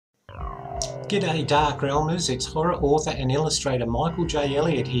G'day Dark Realmers, it's horror author and illustrator Michael J.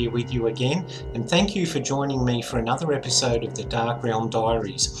 Elliott here with you again, and thank you for joining me for another episode of the Dark Realm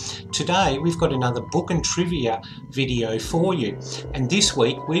Diaries. Today we've got another book and trivia video for you, and this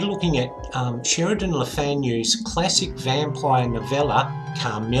week we're looking at Sheridan Le Fanu's classic vampire novella,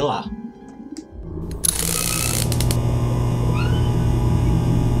 Carmilla.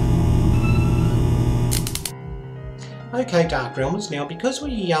 Okay, Dark Realmers, now because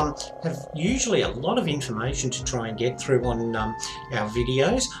we have usually a lot of information to try and get through on our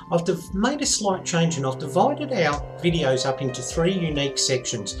videos, I've made a slight change and I've divided our videos up into three unique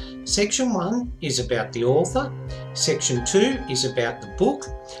sections. Section 1 is about the author, Section 2 is about the book,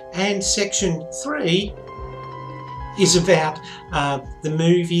 and Section 3 is about the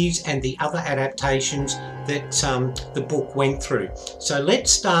movies and the other adaptations that the book went through. So let's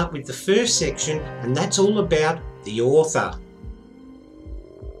start with the first section, and that's all about the author.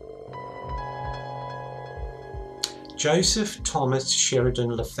 Joseph Thomas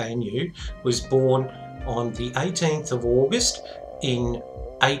Sheridan Le Fanu was born on the 18th of August in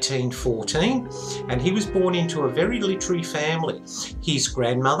 1814, and he was born into a very literary family. His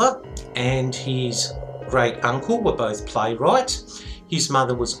grandmother and his great uncle were both playwrights. His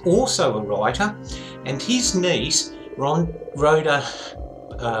mother was also a writer, and his niece, Rhoda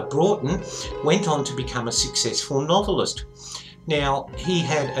Broughton, went on to become a successful novelist. Now, he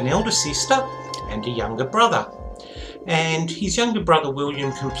had an elder sister and a younger brother, and his younger brother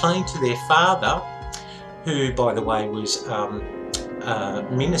William complained to their father, who by the way was a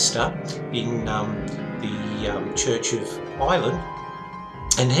minister in the Church of Ireland,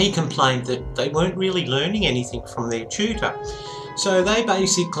 and he complained that they weren't really learning anything from their tutor. So they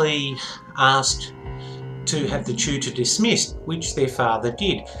basically asked to have the tutor dismissed, which their father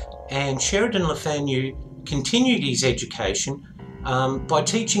did, and Sheridan Le Fanu continued his education by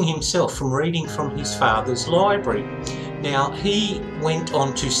teaching himself from reading from his father's library. Now, he went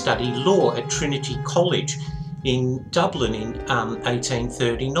on to study law at Trinity College in Dublin in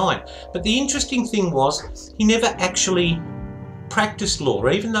 1839, but the interesting thing was he never actually practiced law,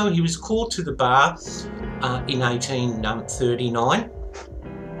 even though he was called to the bar in 1839.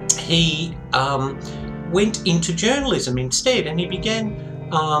 He went into journalism instead, and he began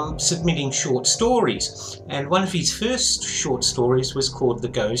submitting short stories, and one of his first short stories was called The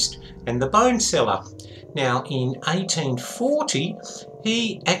Ghost and the Bone Seller. Now, in 1840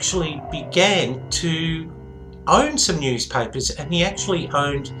 he actually began to own some newspapers, and he actually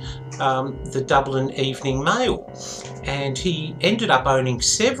owned the Dublin Evening Mail, and he ended up owning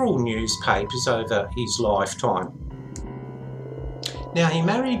several newspapers over his lifetime. Now, he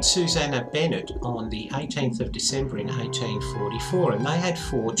married Susanna Bennett on the 18th of December in 1844, and they had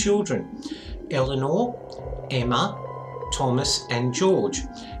 4 children: Eleanor, Emma, Thomas and George.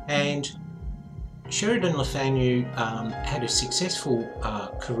 And Sheridan Le Fanu had a successful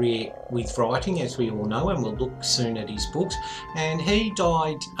career with writing, as we all know, and we'll look soon at his books, and he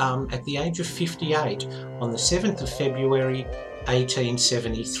died at the age of 58 on the 7th of February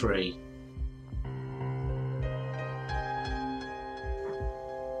 1873.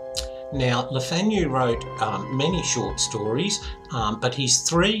 Now, Le Fanu wrote many short stories, but his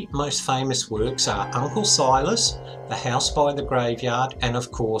 3 most famous works are Uncle Silas, The House by the Graveyard, and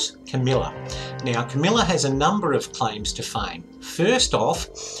of course Carmilla. Now, Carmilla has a number of claims to fame. First off,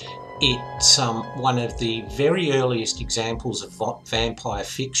 it's one of the very earliest examples of vampire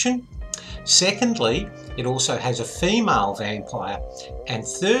fiction. Secondly, it also has a female vampire. And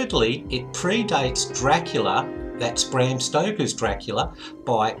thirdly, it predates Dracula, that's Bram Stoker's Dracula,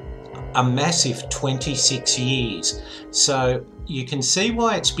 by a massive 26 years. So you can see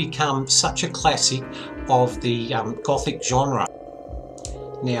why it's become such a classic of the gothic genre.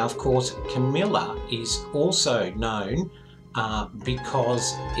 Now, of course, Carmilla is also known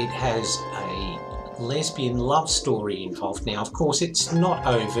because it has a lesbian love story involved. Now, of course, it's not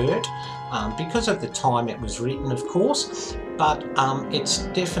overt because of the time it was written, of course, but it's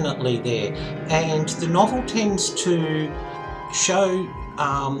definitely there. And the novel tends to show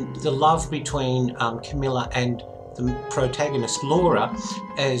the love between Carmilla and the protagonist Laura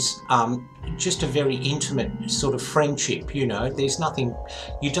as just a very intimate sort of friendship. You know, there's nothing,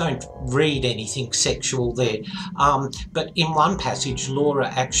 you don't read anything sexual there, but in one passage Laura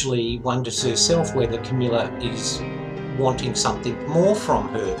actually wonders herself whether Carmilla is wanting something more from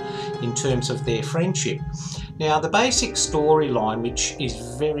her in terms of their friendship. Now, the basic storyline, which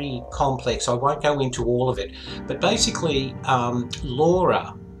is very complex, I won't go into all of it, but basically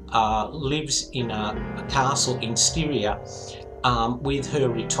Laura lives in a castle in Styria with her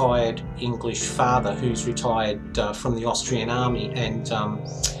retired English father, who's retired from the Austrian army, and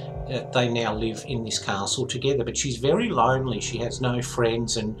they now live in this castle together, but she's very lonely. She has no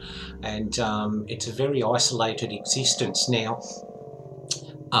friends, and it's a very isolated existence. Now,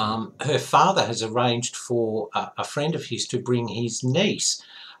 her father has arranged for a friend of his to bring his niece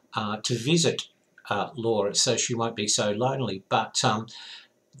to visit Laura, so she won't be so lonely. But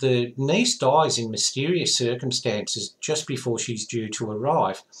the niece dies in mysterious circumstances just before she's due to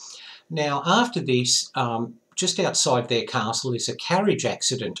arrive. Now, after this, just outside their castle is a carriage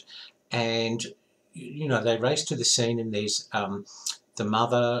accident, and you know, they race to the scene, and there's the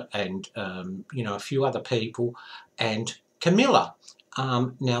mother and you know, a few other people and Camilla.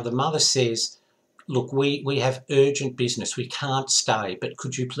 Now the mother says, look, we have urgent business, we can't stay, but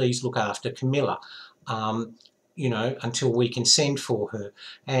could you please look after Camilla, you know, until we can send for her.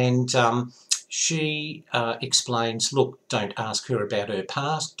 And she explains, look, don't ask her about her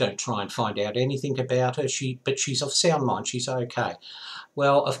past, don't try and find out anything about her, but she's of sound mind, she's okay.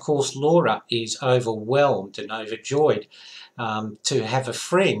 Well, of course, Laura is overwhelmed and overjoyed to have a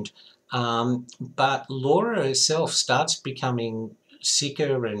friend, but Laura herself starts becoming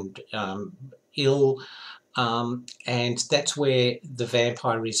sicker and ill, and that's where the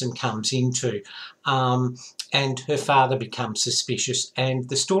vampirism comes into, and her father becomes suspicious, and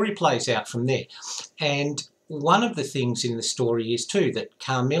the story plays out from there. And one of the things in the story is too that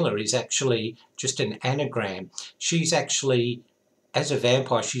Carmilla is actually just an anagram. She's actually, as a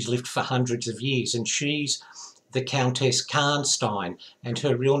vampire, she's lived for hundreds of years, and she's the Countess Karnstein, and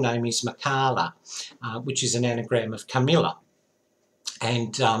her real name is Makala, which is an anagram of Camilla.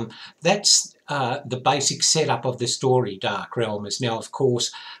 And that's the basic setup of the story, Dark Realmers. Now, of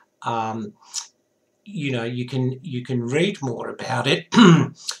course, you know, you can read more about it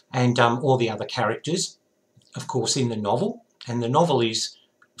and all the other characters, of course, in the novel. And the novel is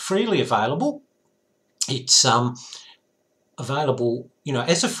freely available. It's available, you know,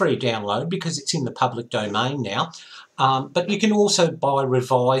 as a free download because it's in the public domain now. But you can also buy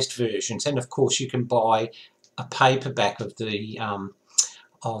revised versions, and of course, you can buy a paperback of the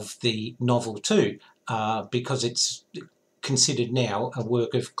novel too, because it's considered now a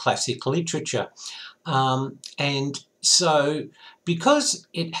work of classic literature. And so, because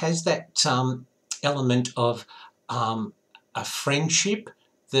it has that element of a friendship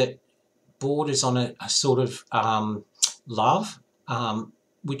that borders on a sort of love,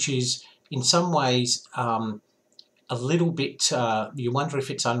 which is in some ways a little bit, you wonder if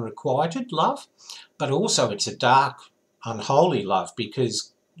it's unrequited love, but also it's a dark, unholy love,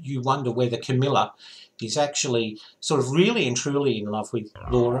 because you wonder whether Camilla is actually sort of really and truly in love with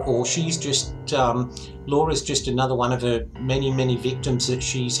Laura, or she's just, Laura's just another one of her many, many victims that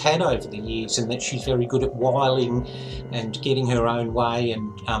she's had over the years, and that she's very good at wiling and getting her own way,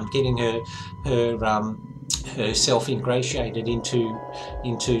 and getting herself ingratiated into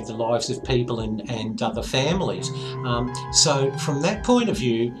the lives of people and other families. So from that point of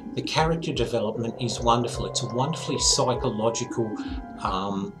view, the character development is wonderful. It's a wonderfully psychological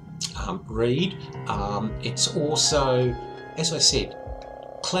read. It's also, as I said,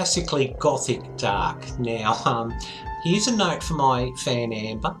 classically gothic dark. Now, here's a note for my fan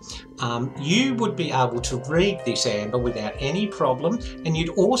Amber. You would be able to read this, Amber, without any problem, and you'd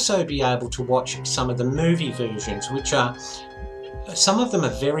also be able to watch some of the movie versions, which are, some of them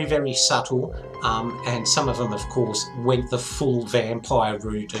are very, very subtle, and some of them, of course, went the full vampire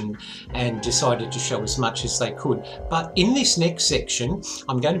route and decided to show as much as they could. But in this next section,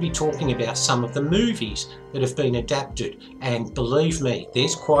 I'm going to be talking about some of the movies that have been adapted, and believe me,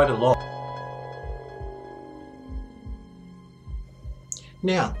 there's quite a lot.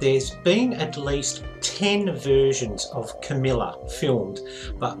 Now, there's been at least 10 versions of Camilla filmed,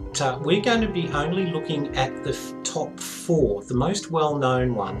 but we're going to be only looking at the top 4, the most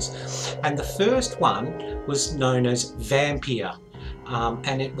well-known ones. And the first one was known as Vampire,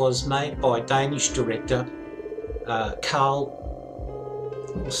 and it was made by Danish director Carl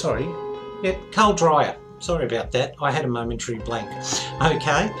Dreyer. Sorry about that, I had a momentary blank.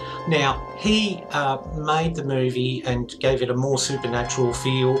 Okay, now he made the movie and gave it a more supernatural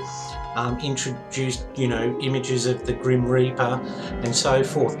feel, introduced, you know, images of the Grim Reaper and so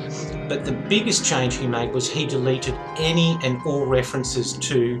forth. But the biggest change he made was he deleted any and all references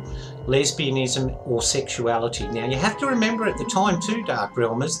to lesbianism or sexuality. Now, you have to remember at the time too, Dark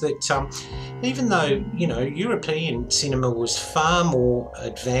Realmers, that even though, you know, European cinema was far more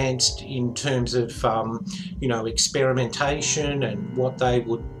advanced in terms of, you know, experimentation and what they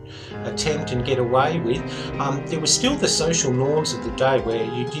would attempt and get away with. There were still the social norms of the day where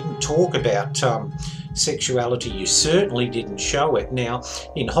you didn't talk about sexuality, you certainly didn't show it. Now,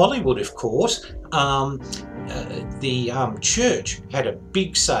 in Hollywood, of course, the church had a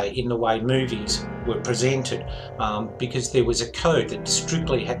big say in the way movies were presented, because there was a code that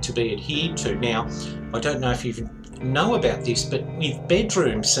strictly had to be adhered to. Now, I don't know if you know about this, but with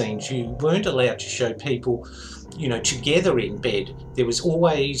bedroom scenes, you weren't allowed to show people, you know, together in bed. There was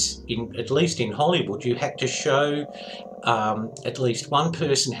always, at least in Hollywood, you had to show at least one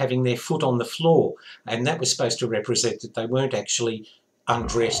person having their foot on the floor, and that was supposed to represent that they weren't actually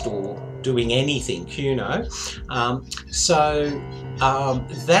undressed or doing anything, you know.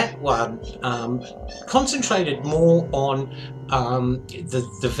 That one concentrated more on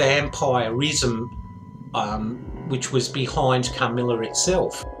the vampirism which was behind Carmilla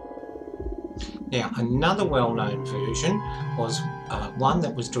itself. Now, another well-known version was one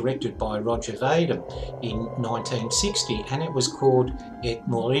that was directed by Roger Vadim in 1960, and it was called Et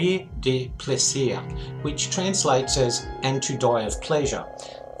mourir de plaisir, which translates as "and to die of pleasure,"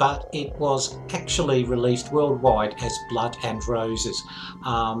 but it was actually released worldwide as Blood and Roses.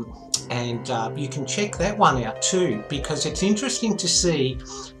 You can check that one out too, because it's interesting to see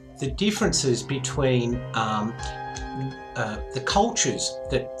the differences between the cultures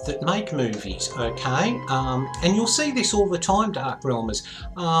that make movies, okay? And you'll see this all the time, Dark Realmers.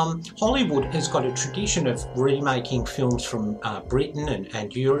 Hollywood has got a tradition of remaking films from Britain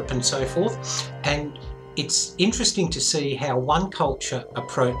and Europe and so forth, and it's interesting to see how one culture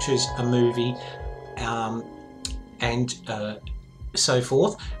approaches a movie and so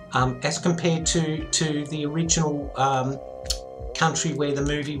forth, as compared to the original country where the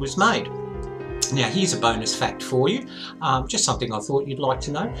movie was made. Now, here's a bonus fact for you, just something I thought you'd like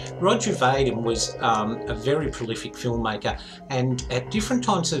to know. Roger Vadim was a very prolific filmmaker, and at different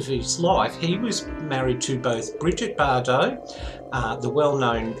times of his life he was married to both Brigitte Bardot, the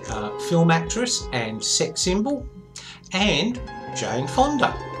well-known film actress and sex symbol, and Jane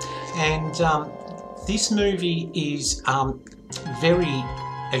Fonda. And this movie is very,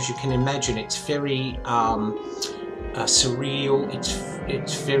 as you can imagine, it's very surreal,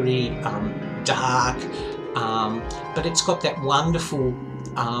 it's very dark, but it's got that wonderful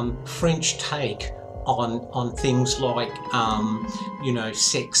French take on things like you know,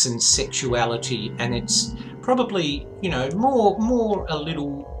 sex and sexuality, and it's probably, you know, more a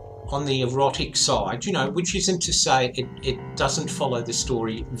little on the erotic side, you know, which isn't to say it doesn't follow the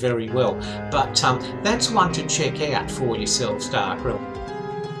story very well, but that's one to check out for yourselves, Dark Realm.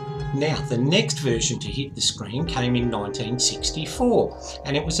 Now, the next version to hit the screen came in 1964,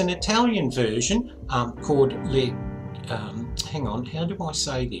 and it was an Italian version called hang on, how do I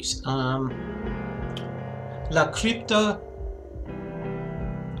say this? La Cripta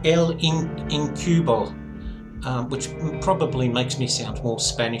El Incubo, which probably makes me sound more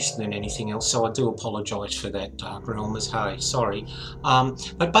Spanish than anything else, so I do apologise for that, Dark Realmers, hey, sorry.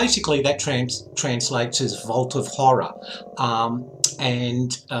 But basically that translates as Vault of Horror.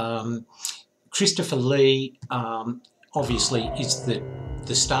 Christopher Lee obviously is the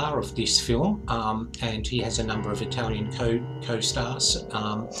star of this film, and he has a number of Italian co-stars.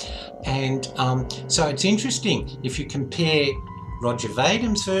 So it's interesting if you compare Roger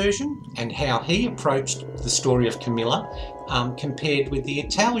Vadim's version and how he approached the story of Carmilla compared with the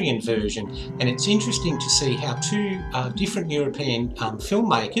Italian version. And it's interesting to see how two different European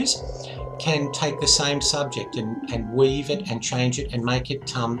filmmakers can take the same subject and weave it and change it and make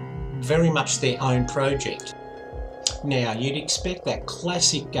it very much their own project. Now, you'd expect that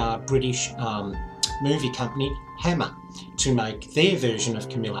classic British movie company Hammer to make their version of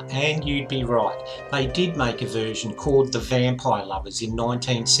Carmilla, and you'd be right. They did make a version called The Vampire Lovers in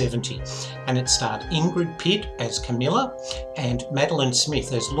 1970, and it starred Ingrid Pitt as Carmilla and Madeline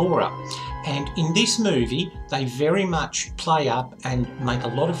Smith as Laura. And in this movie, they very much play up and make a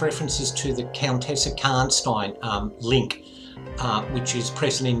lot of references to the Countessa Karnstein link, which is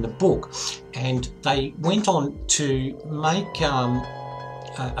present in the book. And they went on to make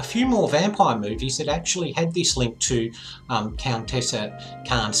a few more vampire movies that actually had this link to Countessa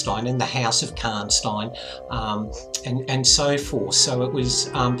Karnstein and the House of Karnstein, and so forth. So it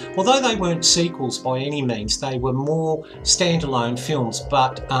was, although they weren't sequels by any means, they were more standalone films,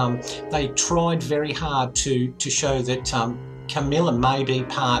 but they tried very hard to show that Carmilla may be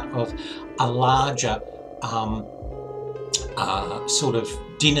part of a larger sort of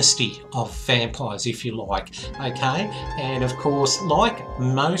dynasty of vampires, if you like, okay? And of course, like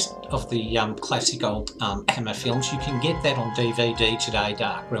most of the classic old Hammer films, you can get that on DVD today,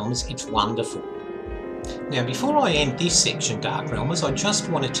 Dark Realmers. It's wonderful. Now, before I end this section, Dark Realmers, I just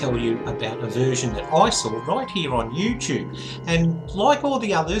want to tell you about a version that I saw right here on YouTube. And like all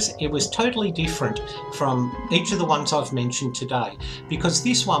the others, it was totally different from each of the ones I've mentioned today, because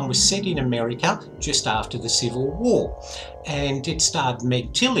this one was set in America just after the Civil War. And it starred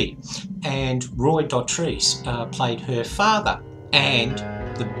Meg Tilly, and Roy Dotrice played her father. And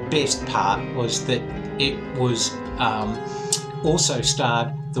the best part was that it was also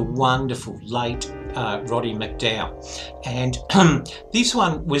starred the wonderful late Roddy McDowall. And this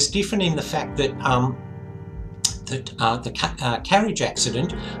one was different in the fact that the carriage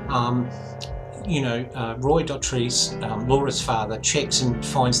accident, Roy Dotrice, Laura's father, checks and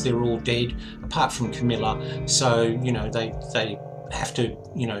finds they're all dead apart from Camilla. So, they have to,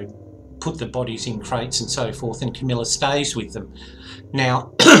 put the bodies in crates and so forth, and Camilla stays with them.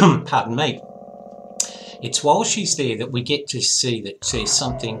 Now, pardon me. It's while she's there that we get to see that there's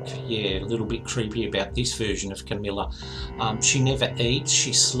something, a little bit creepy about this version of Camilla. She never eats,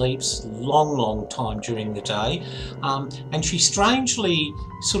 she sleeps long time during the day, and she strangely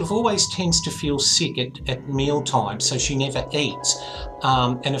sort of always tends to feel sick at mealtime, so she never eats.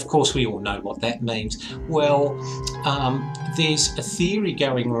 And of course we all know what that means. Well, there's a theory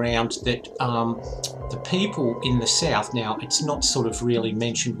going around that the people in the South, now it's not sort of really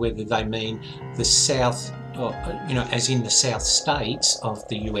mentioned whether they mean the South, as in the South States of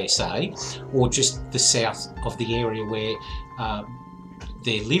the USA, or just the South of the area where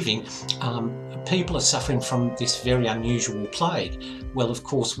they're living, people are suffering from this very unusual plague. Well, of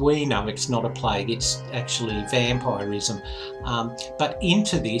course, we know it's not a plague, it's actually vampirism. But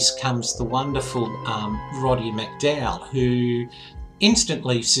into this comes the wonderful Roddy McDowall, who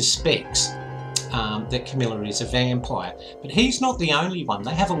instantly suspects that Camilla is a vampire. But he's not the only one.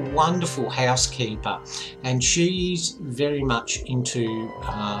 They have a wonderful housekeeper, and she's very much into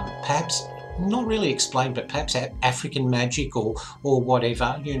perhaps, not really explained, but perhaps African magic or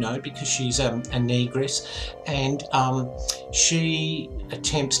whatever, because she's a negress, and she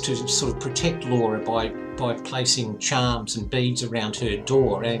attempts to sort of protect Laura by placing charms and beads around her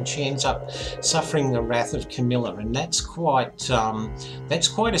door, and she ends up suffering the wrath of Camilla, and that's quite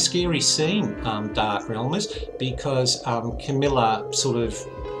a scary scene, Dark Realmers, because Camilla sort of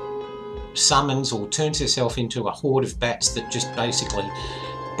summons or turns herself into a horde of bats that just basically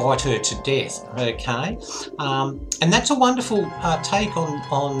bite her to death. Okay, and that's a wonderful take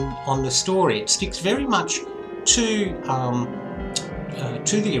on the story. It sticks very much to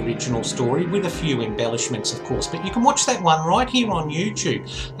the original story, with a few embellishments, of course. But you can watch that one right here on YouTube,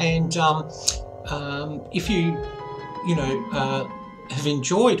 and if you have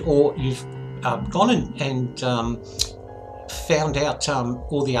enjoyed, or you've gone and found out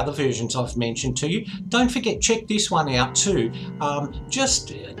all the other versions I've mentioned to you, don't forget, check this one out too, just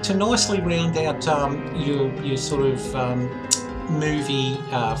to nicely round out your sort of movie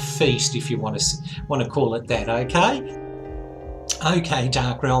feast, if you want to call it that. Okay,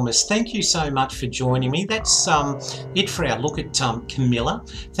 Dark Realmers, thank you so much for joining me. That's it for our look at Camilla.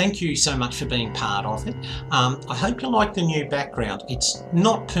 Thank you so much for being part of it. I hope you like the new background. It's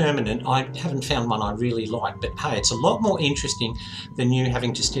not permanent. I haven't found one I really like, but hey, it's a lot more interesting than you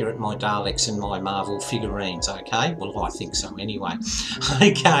having to stare at my Daleks and my Marvel figurines, okay? Well, I think so anyway.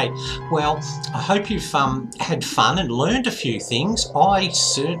 Okay, well, I hope you've had fun and learned a few things. I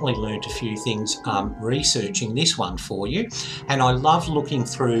certainly learned a few things researching this one for you, and I love looking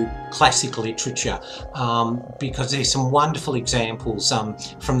through classic literature because there's some wonderful examples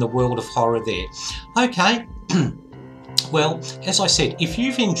from the world of horror there. Okay, well, as I said, if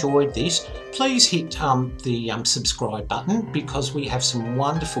you've enjoyed this, please hit the subscribe button, because we have some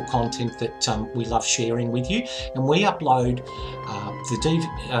wonderful content that we love sharing with you, and we upload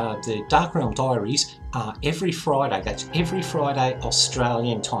the Dark Realm Diaries every Friday. That's every Friday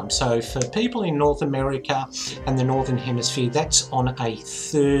Australian time. So for people in North America and the Northern Hemisphere, that's on a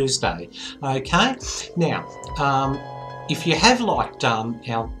Thursday. Okay, now if you have liked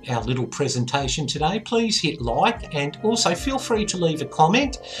our little presentation today, please hit like, and also feel free to leave a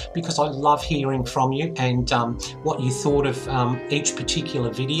comment, because I love hearing from you and what you thought of each particular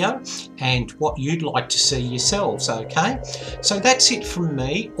video and what you'd like to see yourselves, okay? So that's it from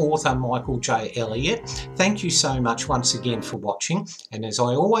me, author Michael J. Elliott. Thank you so much once again for watching, and as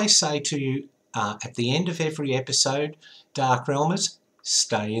I always say to you at the end of every episode, Dark Realmers,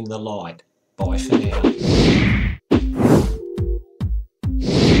 stay in the light. Bye for now.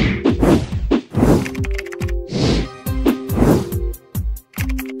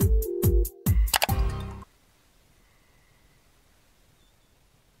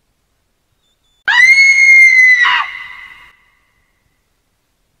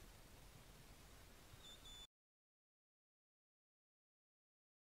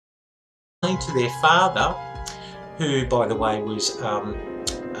 to their father, who, by the way, was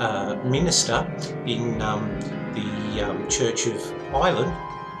a minister in the Church of Ireland,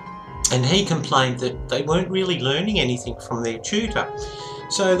 and he complained that they weren't really learning anything from their tutor.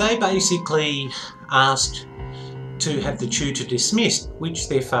 So they basically asked to have the tutor dismissed, which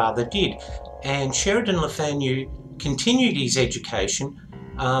their father did. And Sheridan Le Fanu continued his education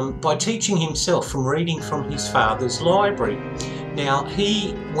by teaching himself from reading from his father's library. Now,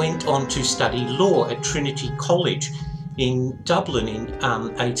 he went on to study law at Trinity College in Dublin in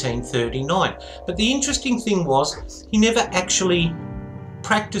 1839. But the interesting thing was, he never actually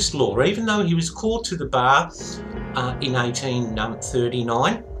practiced law, even though he was called to the bar in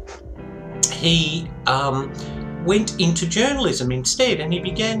 1839. He went into journalism instead, and he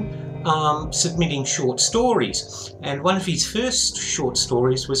began submitting short stories. And one of his first short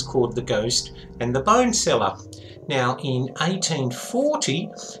stories was called The Ghost and the Bone Seller. Now, in 1840,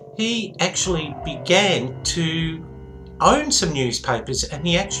 he actually began to own some newspapers, and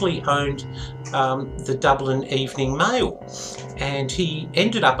he actually owned the Dublin Evening Mail, and he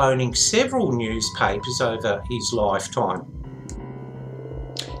ended up owning several newspapers over his lifetime.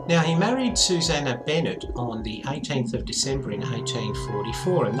 Now, he married Susanna Bennett on the 18th of December in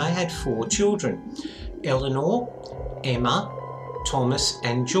 1844, and they had 4 children: Eleanor, Emma, Thomas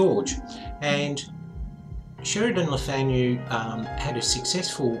and George. And Sheridan Le Fanu had a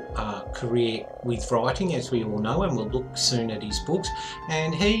successful career with writing, as we all know, and we'll look soon at his books.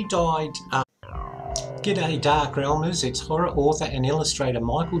 And he died... G'day Dark Realmers, it's horror author and illustrator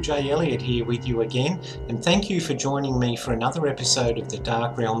Michael J. Elliott here with you again, and thank you for joining me for another episode of the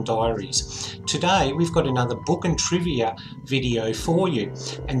Dark Realm Diaries. Today we've got another book and trivia video for you,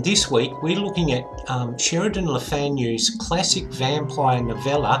 and this week we're looking at Sheridan Le Fanu's classic vampire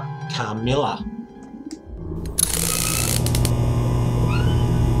novella, Carmilla.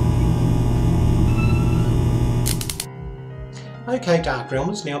 Okay, Dark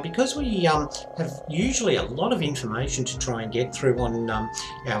Realmers, now because we have usually a lot of information to try and get through on our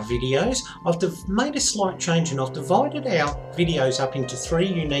videos, I've made a slight change and I've divided our videos up into 3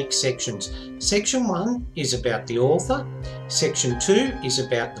 unique sections. Section 1 is about the author, Section 2 is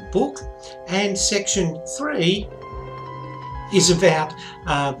about the book, and Section 3 is about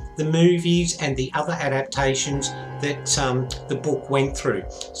the movies and the other adaptations that the book went through.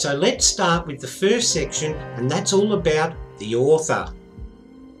 So let's start with the first section, and that's all about the author.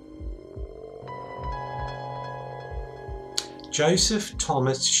 Joseph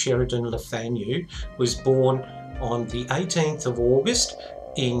Thomas Sheridan Le Fanu was born on the 18th of August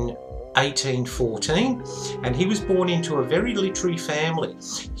in 1814, and he was born into a very literary family.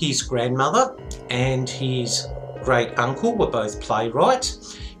 His grandmother and his great uncle were both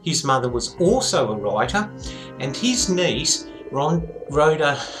playwrights. His mother was also a writer, and his niece,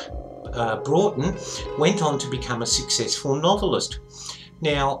 Rhoda Broughton, went on to become a successful novelist.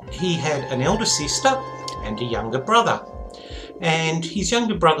 Now, he had an elder sister and a younger brother, and his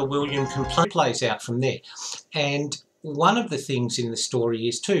younger brother William plays out from there. And one of the things in the story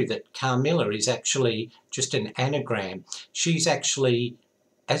is too that Carmilla is actually just an anagram. She's actually,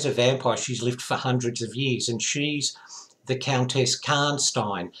 as a vampire, she's lived for hundreds of years, and she's the Countess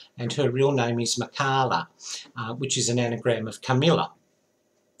Karnstein, and her real name is Makala, which is an anagram of Camilla.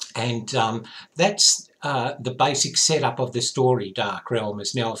 And that's the basic setup of the story, Dark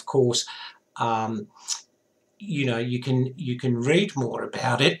Realmers. Now, of course, you know, you can read more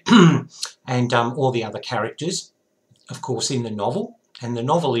about it and all the other characters, of course, in the novel. And the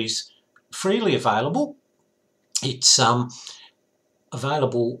novel is freely available. It's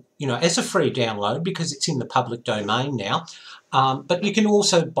available, you know, as a free download because it's in the public domain now. But you can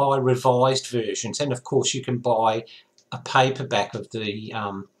also buy revised versions, and of course, you can buy a paperback of the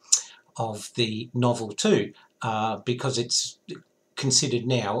novel too, because it's considered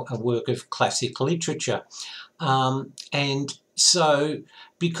now a work of classic literature. And so,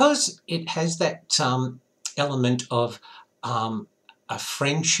 because it has that element of a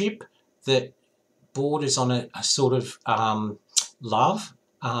friendship that borders on a sort of love,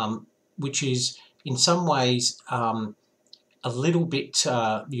 which is in some ways a little bit,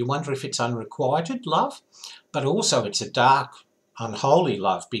 you wonder if it's unrequited love, but also it's a dark, unholy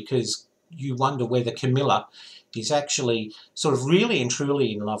love, because you wonder whether Camilla is actually sort of really and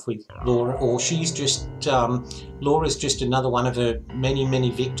truly in love with Laura, or she's just, Laura's just another one of her many, many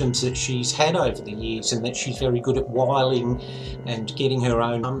victims that she's had over the years, and that she's very good at wiling and getting her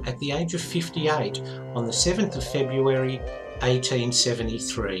own. At the age of 58, on the 7th of February,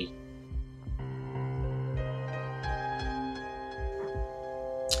 1873.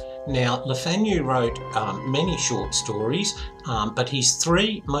 Now, Le Fanu wrote many short stories, but his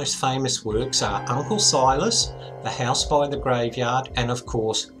three most famous works are Uncle Silas, The House by the Graveyard, and of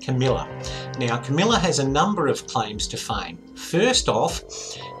course Camilla. Now, Camilla has a number of claims to fame. First off,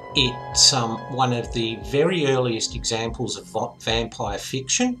 it's one of the very earliest examples of vampire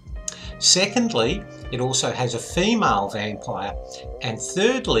fiction. Secondly, it also has a female vampire. And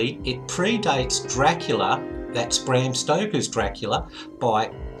thirdly, it predates Dracula, that's Bram Stoker's Dracula, by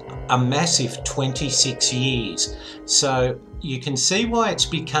a massive 26 years. So you can see why it's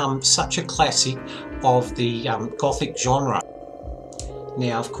become such a classic of the Gothic genre.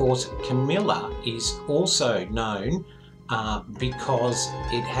 Now, of course, Camilla is also known because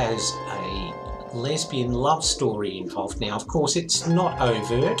it has a lesbian love story involved. Now, of course, it's not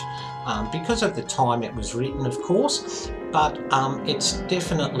overt because of the time it was written, of course, but it's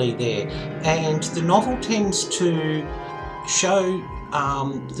definitely there. And the novel tends to show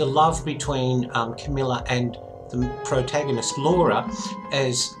the love between Camilla and the protagonist Laura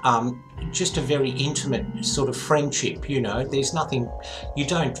as just a very intimate sort of friendship. You know, there's nothing, you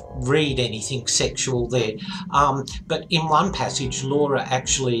don't read anything sexual there, but in one passage Laura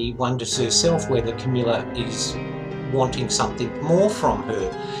actually wonders herself whether Camilla is wanting something more from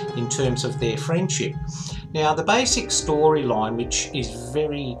her in terms of their friendship. Now, the basic storyline, which is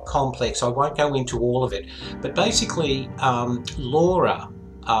very complex, I won't go into all of it, but basically Laura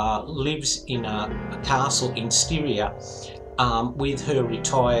lives in a castle in Styria with her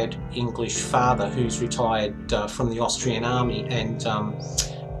retired English father, who's retired from the Austrian army, and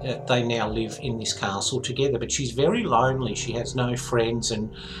they now live in this castle together. But she's very lonely, she has no friends,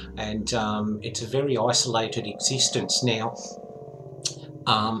 and it's a very isolated existence. Now,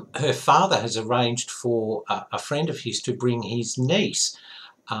 her father has arranged for a friend of his to bring his niece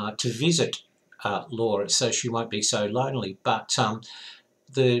to visit Laura, so she won't be so lonely. But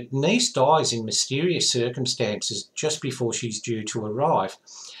the niece dies in mysterious circumstances just before she's due to arrive.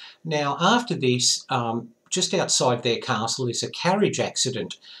 Now, after this, just outside their castle is a carriage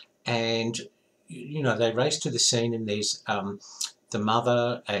accident, and you know, they race to the scene, and there's the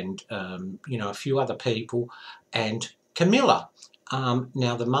mother and you know, a few other people and Camilla.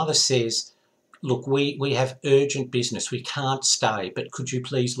 Now, the mother says, look, we have urgent business, we can't stay, but could you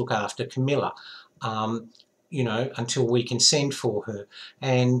please look after Camilla, you know, until we can send for her.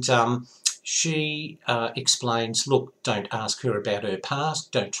 And she explains, look, don't ask her about her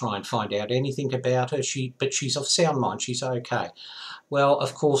past, don't try and find out anything about her, but she's of sound mind, she's okay. Well,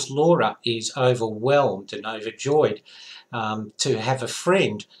 of course, Laura is overwhelmed and overjoyed to have a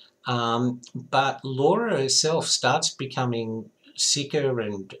friend, but Laura herself starts becoming sicker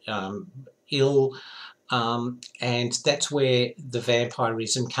and ill, and that's where the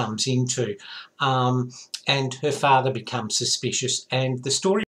vampirism comes into, and her father becomes suspicious, and the story